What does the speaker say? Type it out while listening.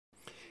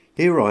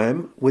Here I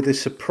am with a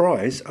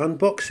surprise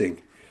unboxing.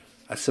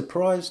 A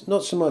surprise,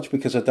 not so much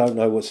because I don't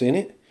know what's in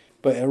it,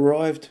 but it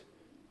arrived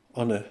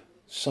on a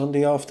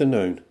Sunday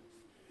afternoon,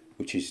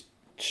 which is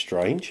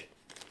strange.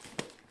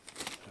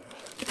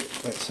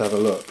 Let's have a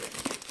look.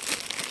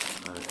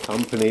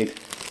 Accompanied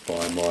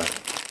by my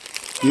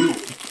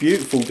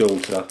beautiful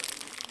daughter.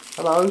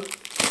 Hello.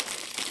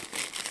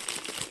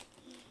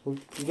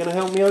 You going to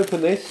help me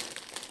open this?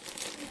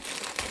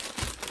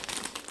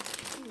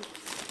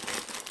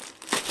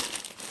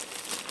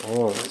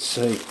 Oh, let's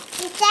see.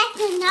 Is there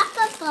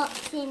another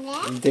box in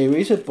there? There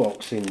is a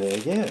box in there,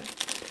 yeah.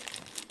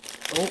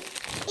 Oh.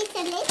 It's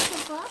a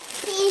little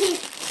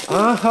box.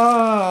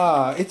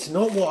 Aha! It's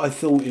not what I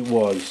thought it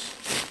was.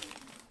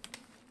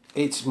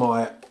 It's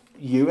my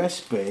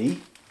USB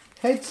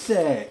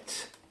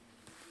headset.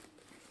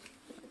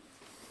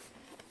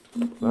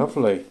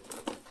 Lovely.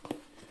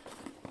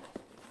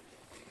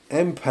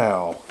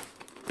 MPAL.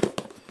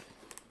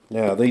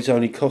 Now, these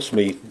only cost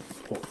me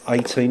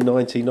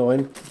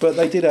 $18.99, but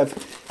they did have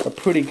a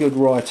pretty good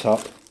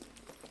write-up.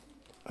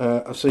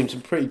 I've seen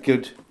some pretty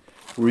good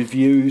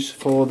reviews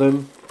for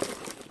them.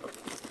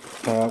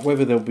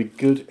 Whether they'll be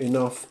good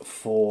enough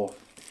for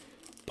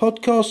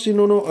podcasting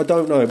or not, I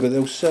don't know, but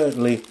they'll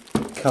certainly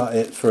cut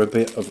it for a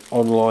bit of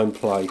online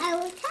play. I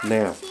will touch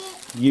now,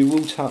 it. you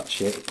will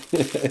touch it.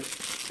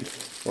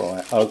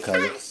 Right,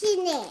 okay.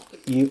 Touching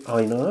it.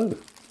 I know.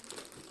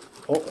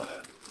 Oh.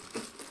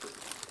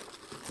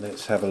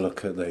 Let's have a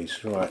look at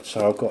these. Right,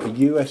 so I've got a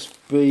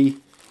USB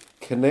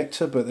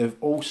connector, but they've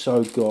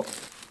also got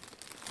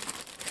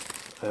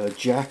a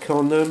jack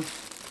on them.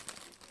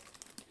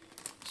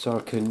 So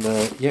I can,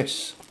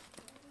 yes,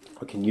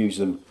 I can use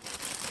them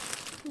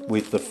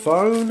with the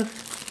phone.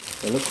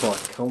 They look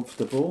quite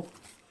comfortable.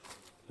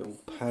 Little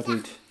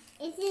padded.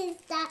 Is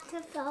that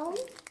the phone?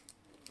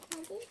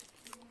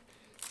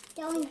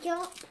 Don't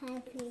drop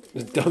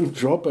everything. Don't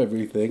drop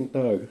everything.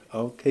 No,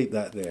 I'll keep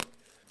that there.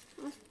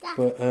 What's that?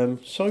 But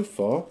so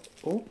far,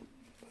 Hey,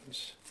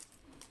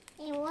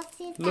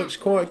 what's it? looks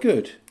quite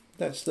good.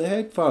 That's the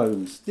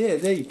headphones. Yeah,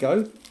 there you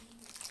go.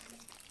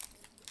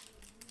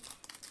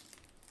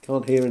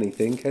 Can't hear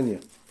anything, can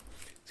you?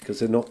 It's because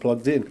they're not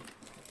plugged in.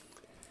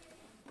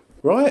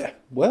 Right,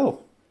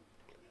 well,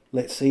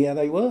 let's see how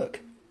they work.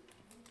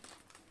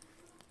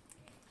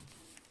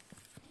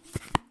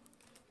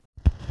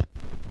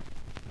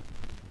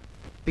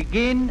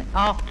 Begin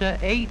after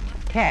 8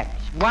 taps.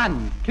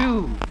 1,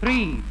 2,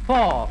 3,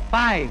 4,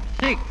 5,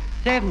 6,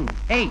 7,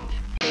 8.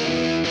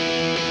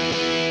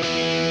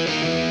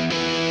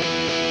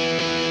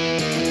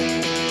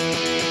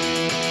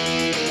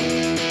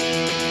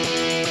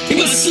 He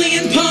was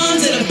slinging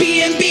puns at a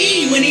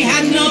B&B when he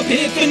had an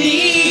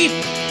epiphany.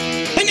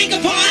 And they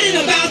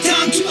complained about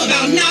time too,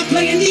 about not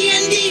playing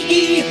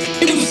D&D.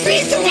 It was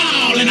free for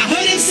all, and I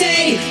heard him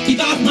say he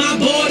bought my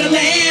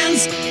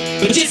Borderlands.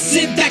 But just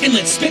sit back and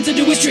let Spencer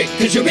do his trick,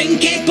 cause you're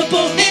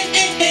incapable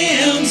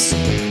hams.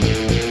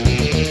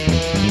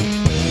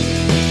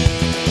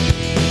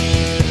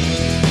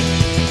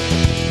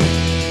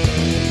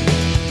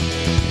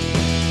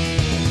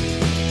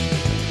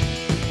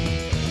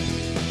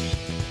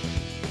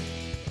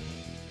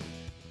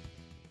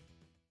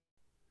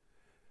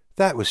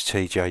 That was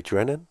TJ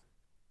Drennan.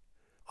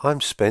 I'm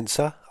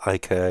Spencer,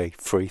 aka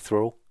Free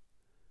Thrall,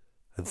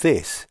 and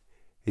this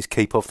is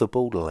Keep Off the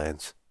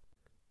Borderlands.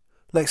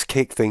 Let's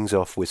kick things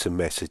off with some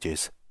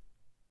messages.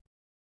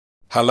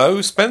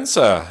 Hello,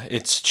 Spencer.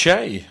 It's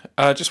Che.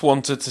 I just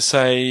wanted to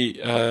say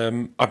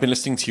I've been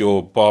listening to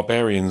your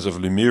Barbarians of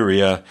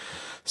Lemuria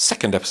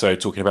second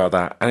episode talking about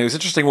that, and it was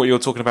interesting what you were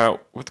talking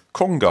about with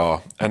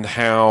Krongar and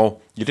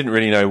how you didn't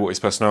really know what his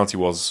personality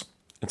was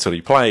until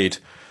he played.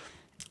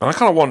 And I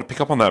kind of want to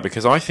pick up on that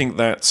because I think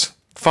that's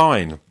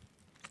fine.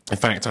 In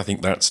fact, I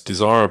think that's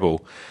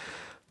desirable.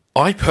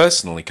 I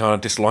personally kind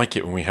of dislike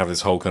it when we have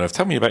this whole kind of,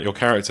 tell me about your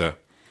character.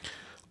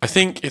 I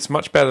think it's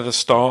much better to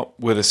start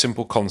with a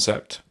simple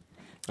concept.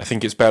 I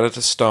think it's better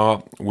to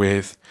start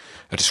with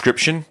a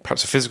description,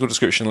 perhaps a physical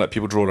description, let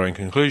people draw their own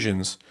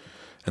conclusions,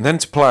 and then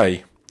to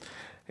play.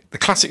 The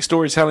classic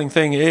storytelling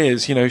thing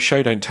is,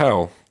 show, don't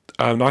tell.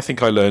 And I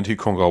think I learned who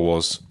Krongar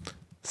was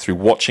through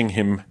watching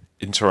him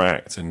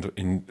interact and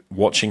in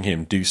watching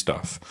him do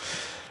stuff.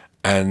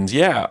 And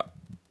yeah,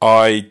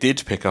 I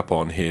did pick up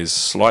on his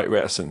slight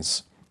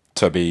reticence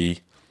to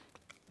be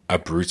a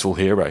brutal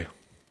hero.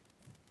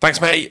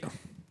 Thanks, mate.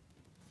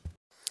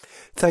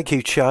 Thank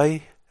you,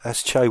 Che.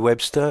 That's Che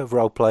Webster of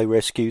Roleplay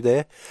Rescue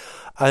there.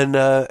 And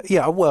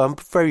I'm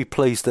very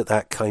pleased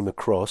that came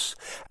across.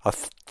 I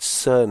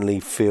certainly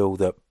feel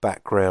that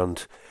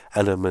background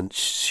elements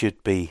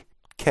should be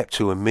kept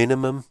to a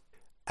minimum,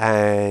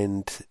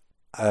 and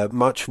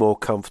much more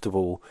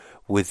comfortable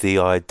with the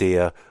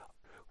idea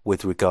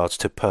with regards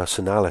to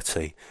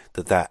personality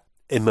that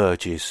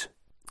emerges,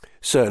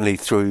 certainly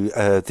through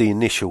the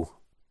initial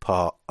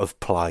part of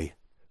play,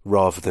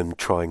 rather than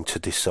trying to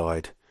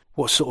decide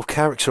what sort of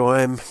character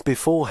I am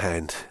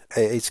beforehand.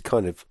 It's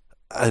kind of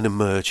an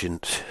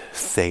emergent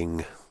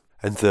thing,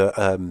 and that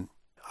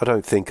I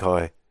don't think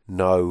I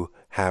know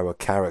how a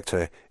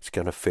character is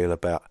going to feel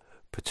about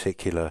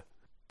particular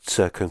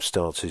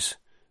circumstances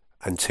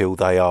until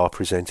they are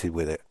presented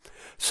with it.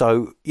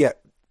 So, yeah,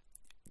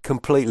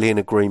 completely in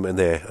agreement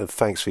there. And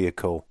thanks for your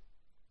call.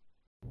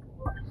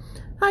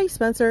 Hi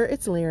Spencer,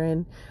 it's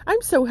Liren.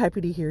 I'm so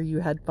happy to hear you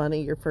had fun at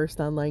your first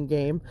online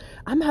game.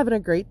 I'm having a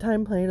great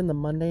time playing in the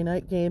Monday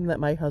night game that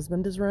my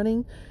husband is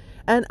running.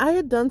 And I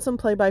had done some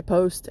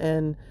play-by-post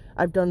and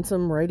I've done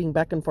some writing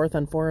back and forth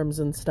on forums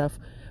and stuff.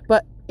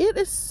 But it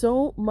is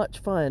so much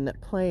fun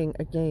playing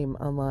a game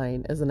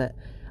online, isn't it?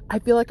 I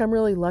feel like I'm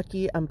really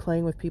lucky. I'm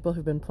playing with people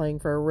who've been playing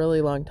for a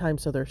really long time,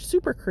 so they're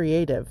super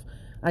creative.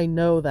 I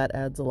know that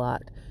adds a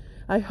lot.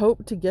 I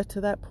hope to get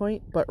to that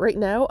point, but right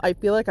now I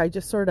feel like I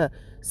just sort of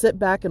sit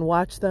back and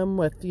watch them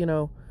with,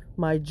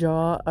 my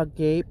jaw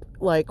agape,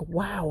 like,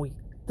 wow,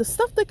 the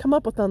stuff they come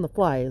up with on the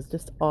fly is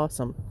just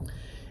awesome.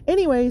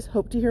 Anyways,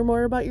 hope to hear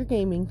more about your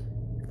gaming.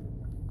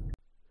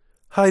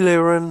 Hi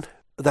Liren,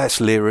 that's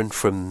Liren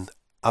from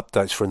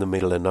Updates from the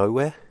Middle of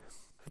Nowhere.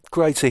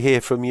 Great to hear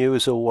from you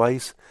as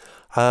always.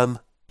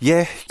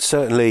 Yeah,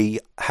 certainly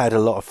had a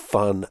lot of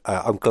fun.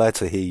 I'm glad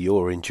to hear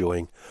you're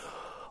enjoying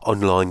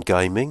online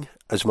gaming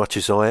as much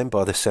as I am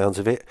by the sounds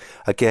of it.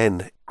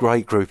 Again,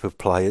 great group of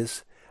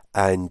players,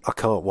 and I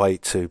can't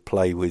wait to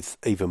play with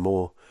even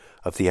more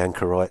of the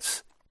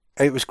anchorites.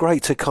 It was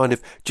great to kind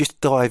of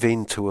just dive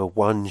into a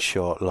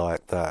one-shot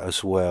like that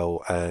as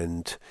well,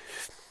 and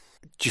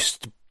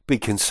just be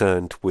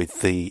concerned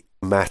with the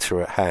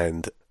matter at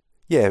hand.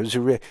 Yeah, it was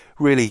a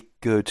really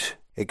good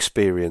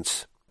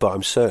experience, but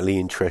I'm certainly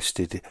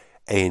interested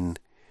in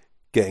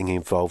getting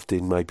involved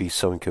in maybe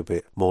something a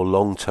bit more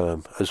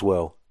long-term as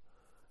well.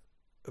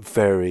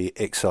 Very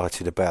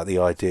excited about the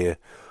idea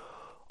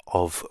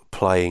of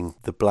playing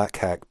the Black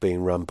Hack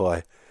being run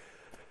by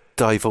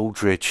Dave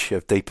Aldridge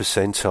of Deep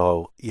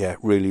Percentile. Yeah,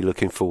 really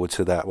looking forward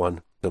to that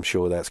one. I'm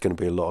sure that's going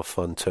to be a lot of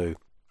fun too.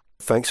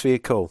 Thanks for your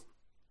call.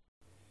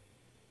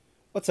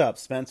 What's up,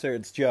 Spencer?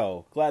 It's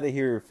Joe. Glad to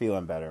hear you're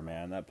feeling better,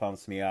 man. That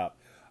pumps me up.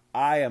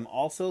 I am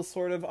also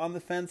sort of on the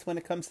fence when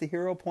it comes to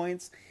hero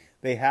points.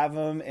 They have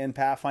them in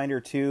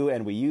Pathfinder 2,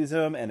 and we use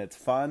them, and it's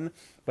fun,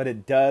 but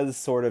it does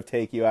sort of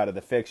take you out of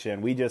the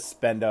fiction. We just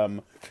spend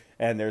them,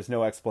 and there's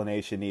no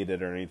explanation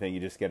needed or anything.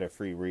 You just get a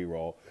free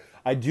reroll.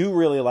 I do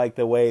really like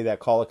the way that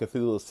Call of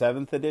Cthulhu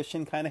 7th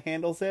edition kind of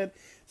handles it.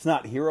 It's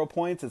not hero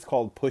points. It's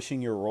called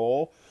pushing your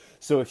roll.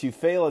 So if you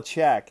fail a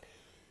check,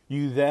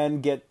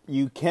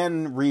 you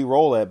can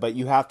re-roll it, but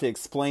you have to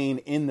explain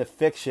in the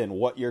fiction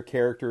what your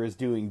character is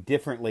doing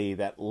differently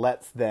that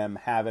lets them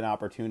have an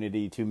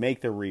opportunity to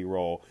make the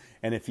re-roll.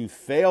 And if you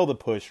fail the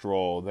push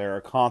roll, there are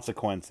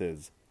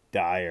consequences.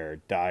 Dire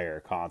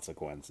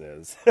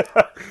consequences.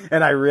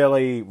 And I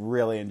really,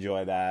 really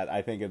enjoy that.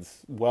 I think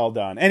it's well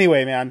done.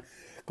 Anyway, man,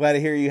 glad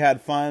to hear you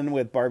had fun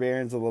with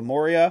Barbarians of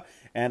Lemuria,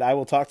 and I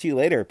will talk to you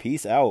later.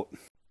 Peace out.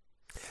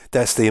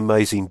 That's the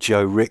amazing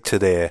Joe Richter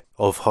there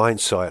of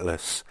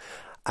Hindsightless.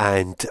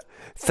 And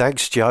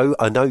thanks, Joe.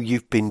 I know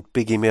you've been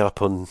bigging me up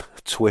on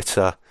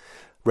Twitter,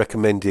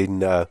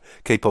 recommending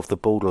Keep Off the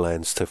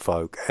Borderlands to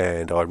folk,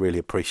 and I really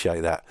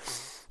appreciate that.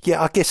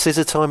 Yeah, I guess there's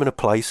a time and a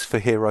place for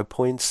hero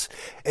points.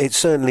 It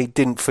certainly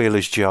didn't feel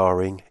as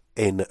jarring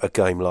in a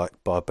game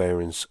like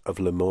Barbarians of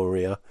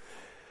Lemuria.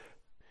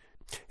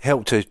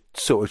 Helped to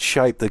sort of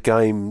shape the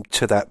game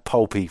to that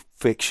pulpy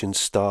fiction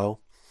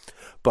style.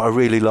 But I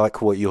really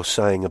like what you're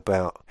saying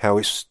about how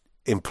it's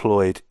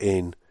employed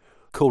in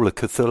Call of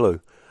Cthulhu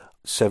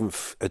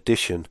 7th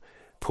edition,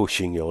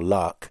 pushing your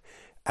luck,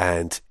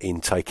 and in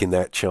taking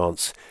that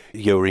chance,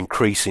 you're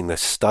increasing the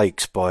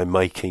stakes by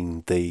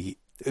making the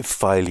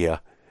failure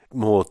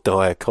more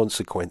dire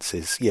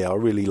consequences. Yeah, I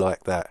really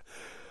like that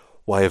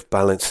way of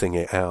balancing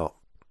it out.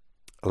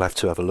 I'll have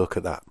to have a look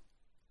at that.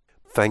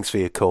 Thanks for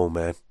your call,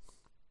 man.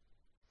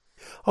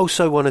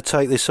 Also want to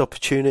take this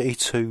opportunity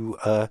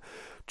to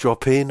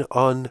drop in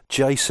on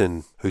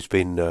Jason, who's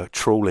been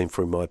trawling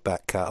through my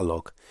back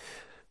catalogue.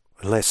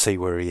 Let's see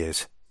where he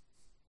is.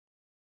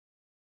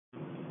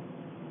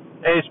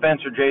 Hey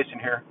Spencer, Jason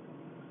here.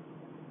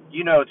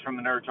 You know it's from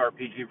the Nerds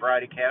RPG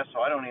Variety Cast, so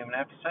I don't even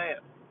have to say it.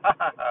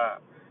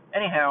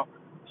 Anyhow,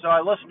 so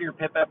I listened to your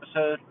Pip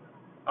episode.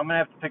 I'm going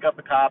to have to pick up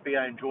a copy.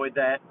 I enjoyed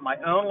that.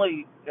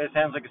 It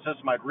sounds like a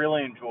system I'd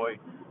really enjoy,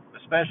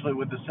 especially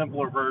with the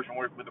simpler version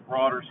with the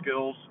broader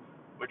skills,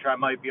 which I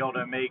might be able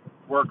to make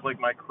work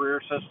like my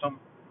career system,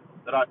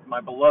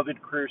 my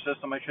beloved career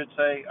system, I should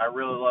say. I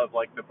really love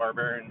like the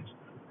Barbarians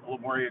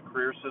Lemuria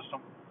career system.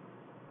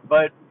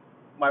 But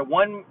my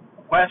one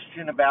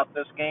question about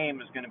this game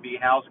is going to be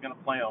how's it going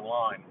to play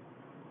online,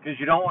 because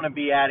you don't want to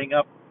be adding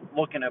up,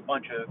 looking at a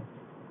bunch of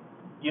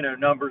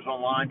numbers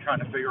online trying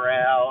to figure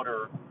out,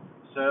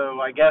 so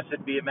I guess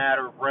it'd be a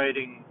matter of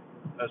writing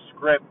a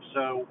script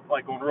so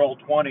like on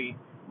Roll20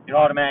 it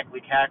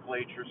automatically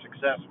calculates your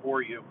success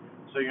for you,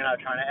 so you're not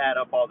trying to add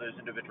up all those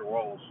individual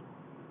rolls.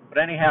 But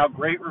anyhow,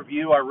 great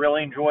review. I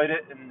really enjoyed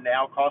it, and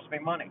now it costs me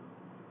money.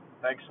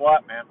 Thanks a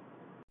lot, man.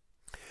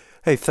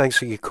 Hey, thanks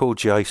for your call,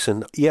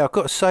 Jason. Yeah, I've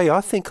got to say,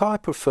 I think I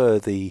prefer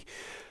the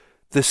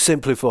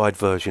simplified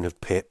version of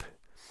Pip,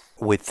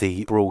 with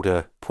the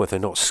broader, well, they're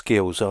not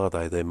skills, are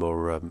they? They're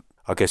more,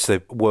 I guess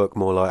they work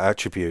more like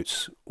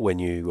attributes when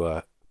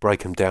you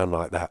break them down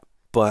like that.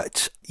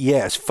 But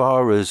yeah, as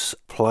far as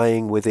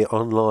playing with it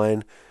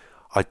online,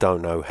 I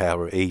don't know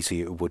how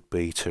easy it would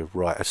be to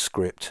write a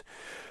script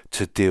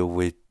to deal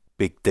with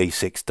big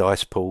D6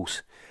 dice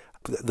pools.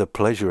 The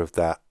pleasure of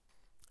that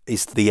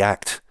is the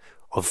act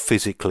of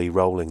physically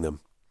rolling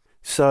them.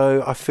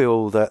 So I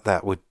feel that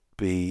that would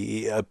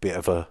be a bit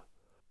of a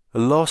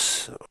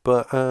loss,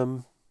 but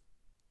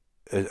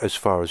as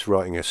far as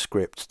writing a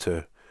script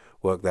to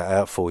work that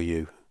out for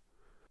you,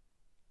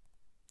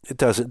 it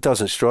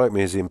doesn't strike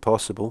me as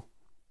impossible.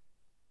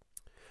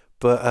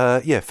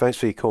 But yeah, thanks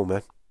for your call,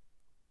 man.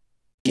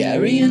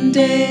 Gary and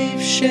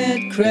Dave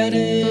shared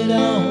credit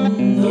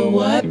on the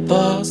white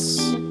box,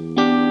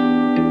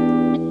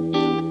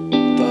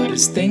 but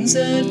as things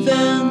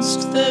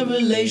advanced, their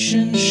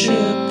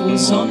relationship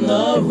was on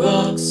the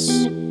rocks.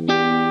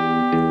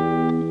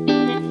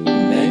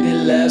 Maybe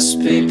less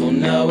people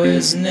know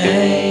his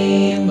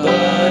name,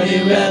 but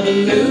he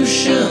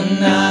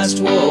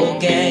revolutionized war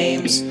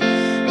games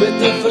with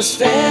the first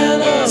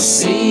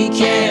fantasy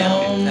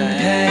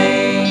campaign.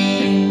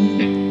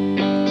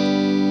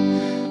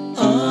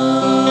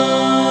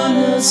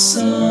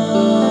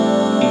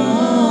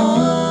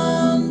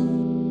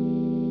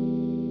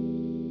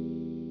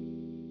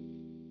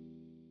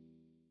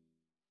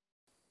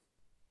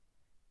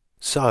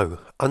 So,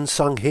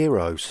 unsung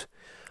heroes.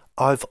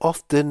 I've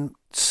often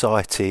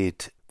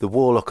cited The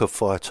Warlock of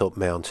Firetop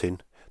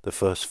Mountain, the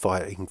first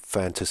fighting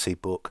fantasy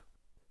book,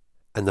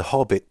 and The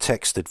Hobbit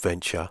text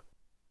adventure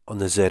on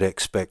the ZX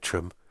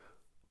Spectrum,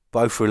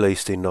 both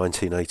released in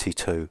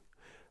 1982,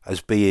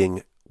 as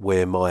being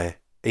where my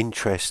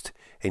interest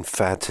in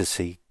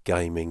fantasy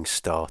gaming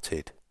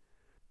started.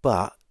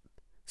 But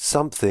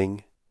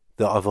something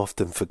that I've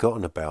often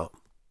forgotten about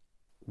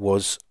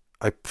was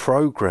a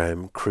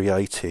program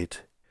created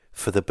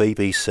for the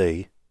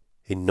BBC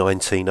in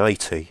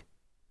 1980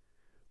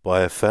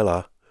 by a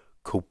fella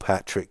called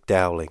Patrick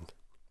Dowling.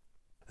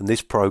 And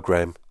this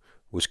program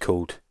was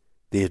called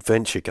The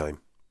Adventure Game.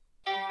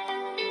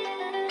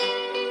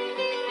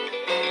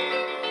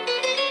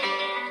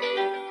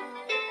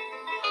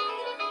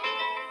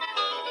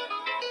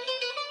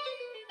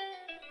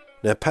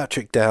 Now,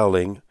 Patrick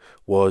Dowling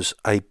was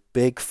a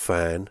big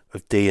fan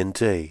of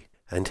D&D,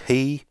 and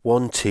he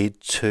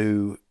wanted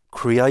to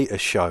create a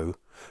show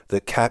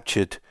that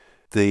captured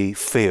the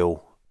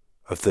feel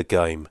of the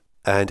game.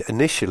 And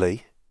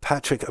initially,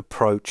 Patrick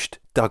approached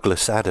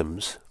Douglas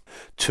Adams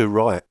to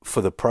write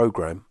for the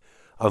program.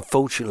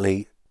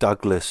 Unfortunately,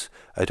 Douglas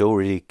had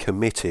already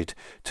committed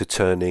to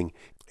turning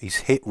his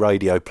hit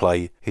radio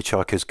play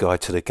Hitchhiker's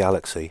Guide to the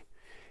Galaxy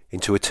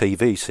into a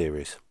TV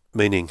series,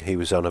 meaning he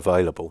was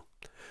unavailable.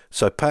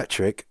 So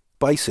Patrick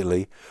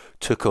basically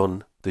took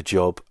on the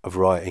job of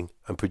writing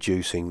and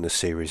producing the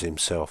series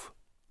himself.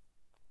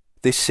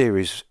 This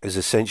series is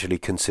essentially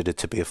considered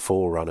to be a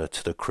forerunner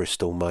to the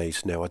Crystal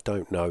Maze. Now, I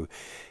don't know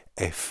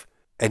if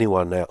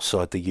anyone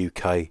outside the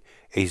UK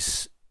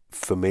is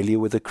familiar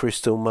with the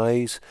Crystal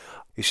Maze.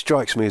 It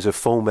strikes me as a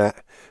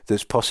format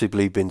that's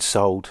possibly been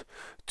sold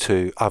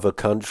to other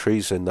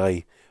countries and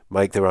they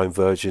make their own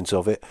versions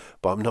of it,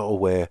 but I'm not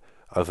aware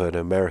of an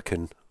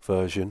American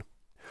version,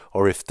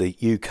 or if the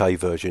UK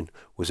version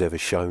was ever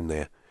shown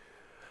there.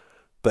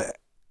 But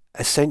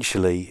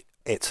essentially,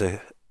 it's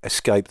a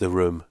escape the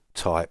room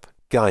type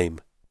game.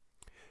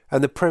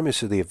 And the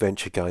premise of the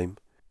adventure game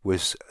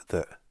was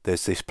that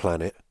there's this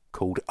planet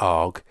called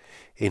Arg,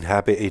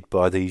 inhabited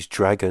by these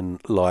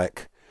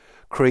dragon-like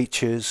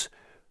creatures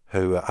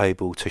who are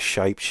able to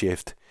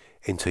shapeshift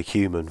into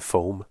human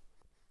form,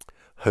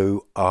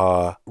 who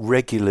are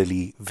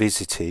regularly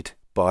visited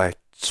by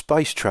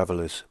space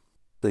travellers.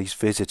 These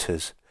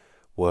visitors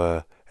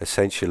were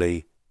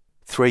essentially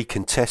 3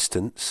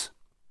 contestants,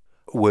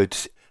 would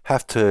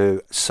have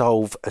to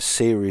solve a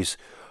series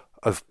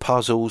of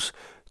puzzles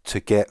to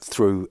get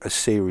through a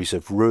series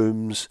of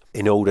rooms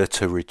in order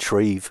to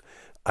retrieve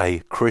a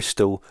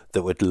crystal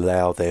that would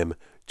allow them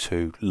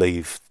to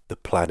leave the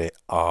planet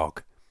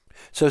Arg.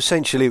 So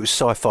essentially it was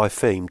sci-fi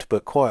themed,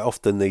 but quite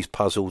often these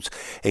puzzles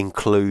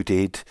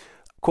included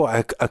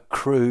quite a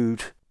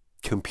crude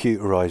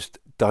computerized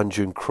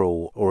dungeon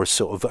crawl or a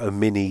sort of a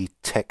mini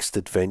text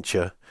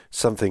adventure,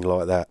 something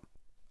like that.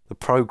 The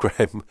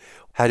program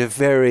had a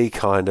very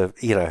kind of,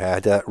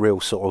 had that real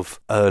sort of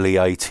early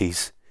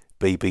 80s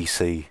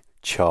BBC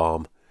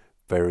charm,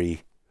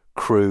 very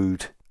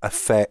crude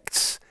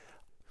effects.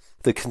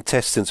 The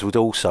contestants would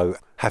also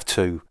have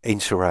to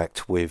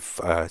interact with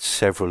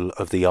several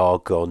of the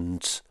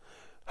Argons,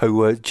 who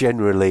were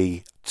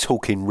generally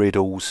talking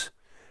riddles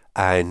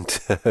and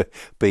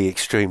be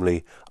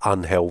extremely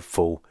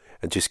unhelpful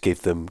and just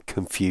give them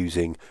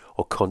confusing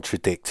or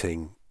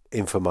contradicting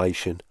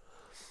information.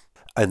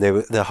 And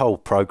the whole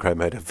program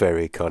had a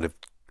very kind of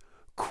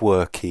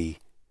quirky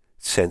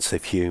sense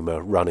of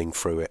humour running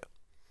through it.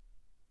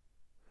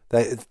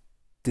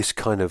 This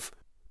kind of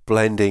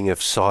blending of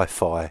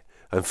sci-fi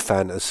and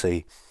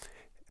fantasy,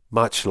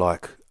 much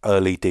like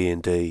early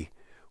D&D,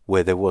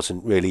 where there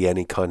wasn't really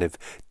any kind of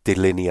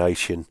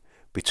delineation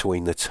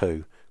between the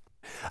two.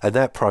 And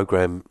that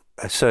program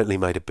certainly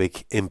made a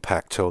big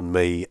impact on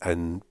me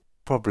and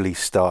probably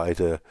started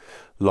a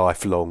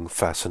lifelong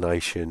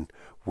fascination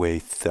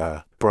with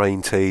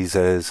brain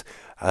teasers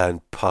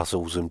and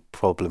puzzles and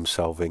problem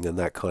solving and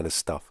that kind of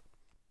stuff.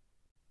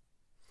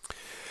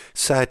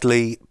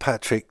 Sadly,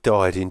 Patrick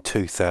died in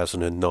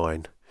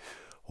 2009,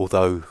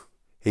 although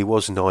he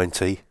was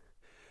 90,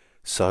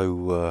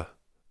 so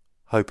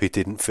hope he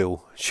didn't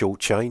feel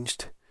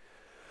shortchanged.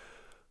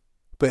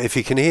 But if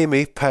you can hear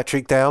me,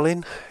 Patrick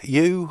Dowling,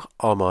 you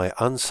are my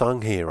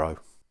unsung hero.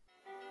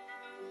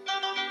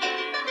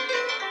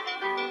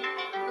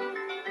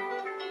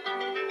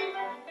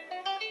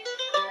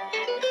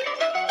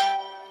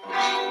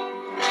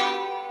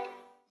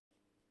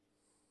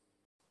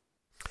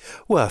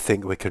 Well, I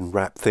think we can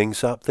wrap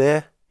things up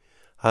there.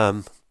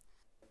 I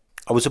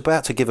was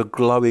about to give a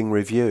glowing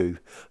review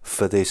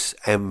for this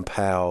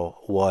M-Power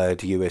wired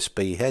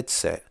USB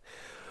headset,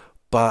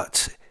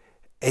 but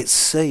it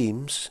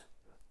seems,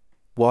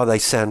 while they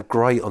sound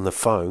great on the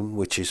phone,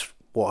 which is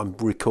what I'm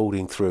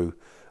recording through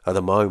at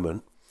the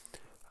moment,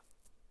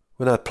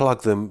 when I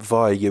plug them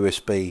via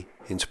USB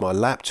into my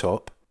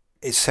laptop,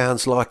 it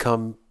sounds like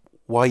I'm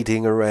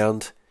wading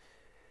around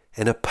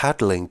in a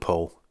paddling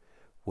pool,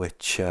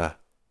 which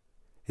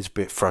is a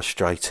bit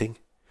frustrating.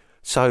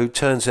 So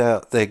turns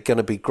out they're going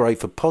to be great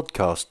for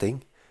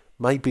podcasting,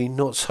 maybe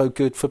not so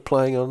good for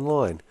playing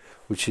online,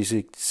 which is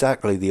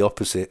exactly the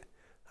opposite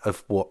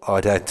of what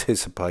I'd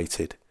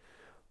anticipated.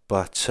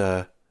 But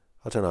I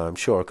don't know, I'm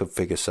sure I could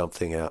figure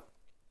something out.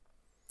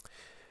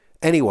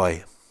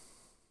 Anyway,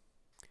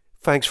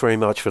 thanks very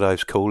much for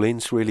those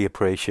call-ins, really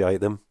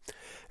appreciate them.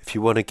 If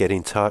you want to get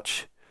in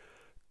touch,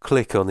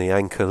 click on the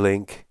Anchor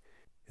link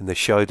in the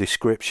show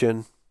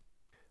description.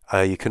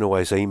 You can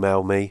always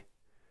email me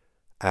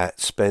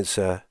at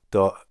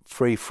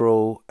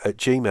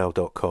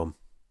spencer.freeforall@gmail.com.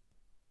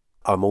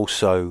 I'm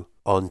also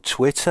on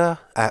Twitter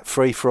at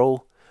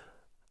freeforall,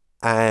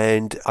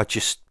 and I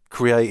just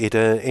created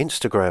an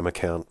Instagram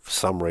account for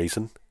some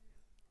reason,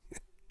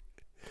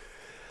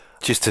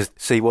 just to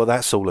see what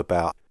that's all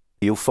about.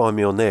 You'll find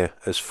me on there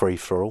as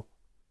freeforall.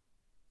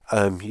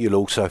 You'll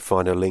also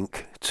find a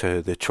link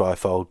to the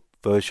trifold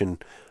version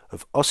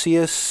of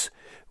Osseous,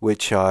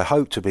 which I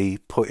hope to be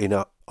putting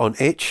up on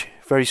Itch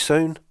very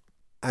soon.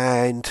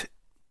 And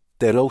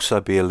there'll also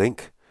be a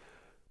link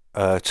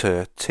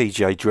to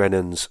TJ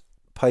Drennan's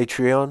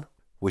Patreon,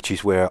 which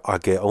is where I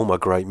get all my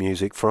great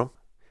music from.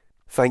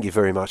 Thank you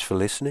very much for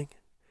listening,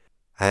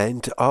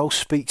 and I'll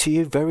speak to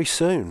you very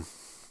soon.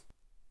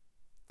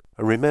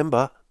 And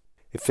remember,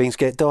 if things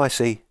get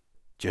dicey,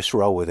 just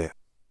roll with it.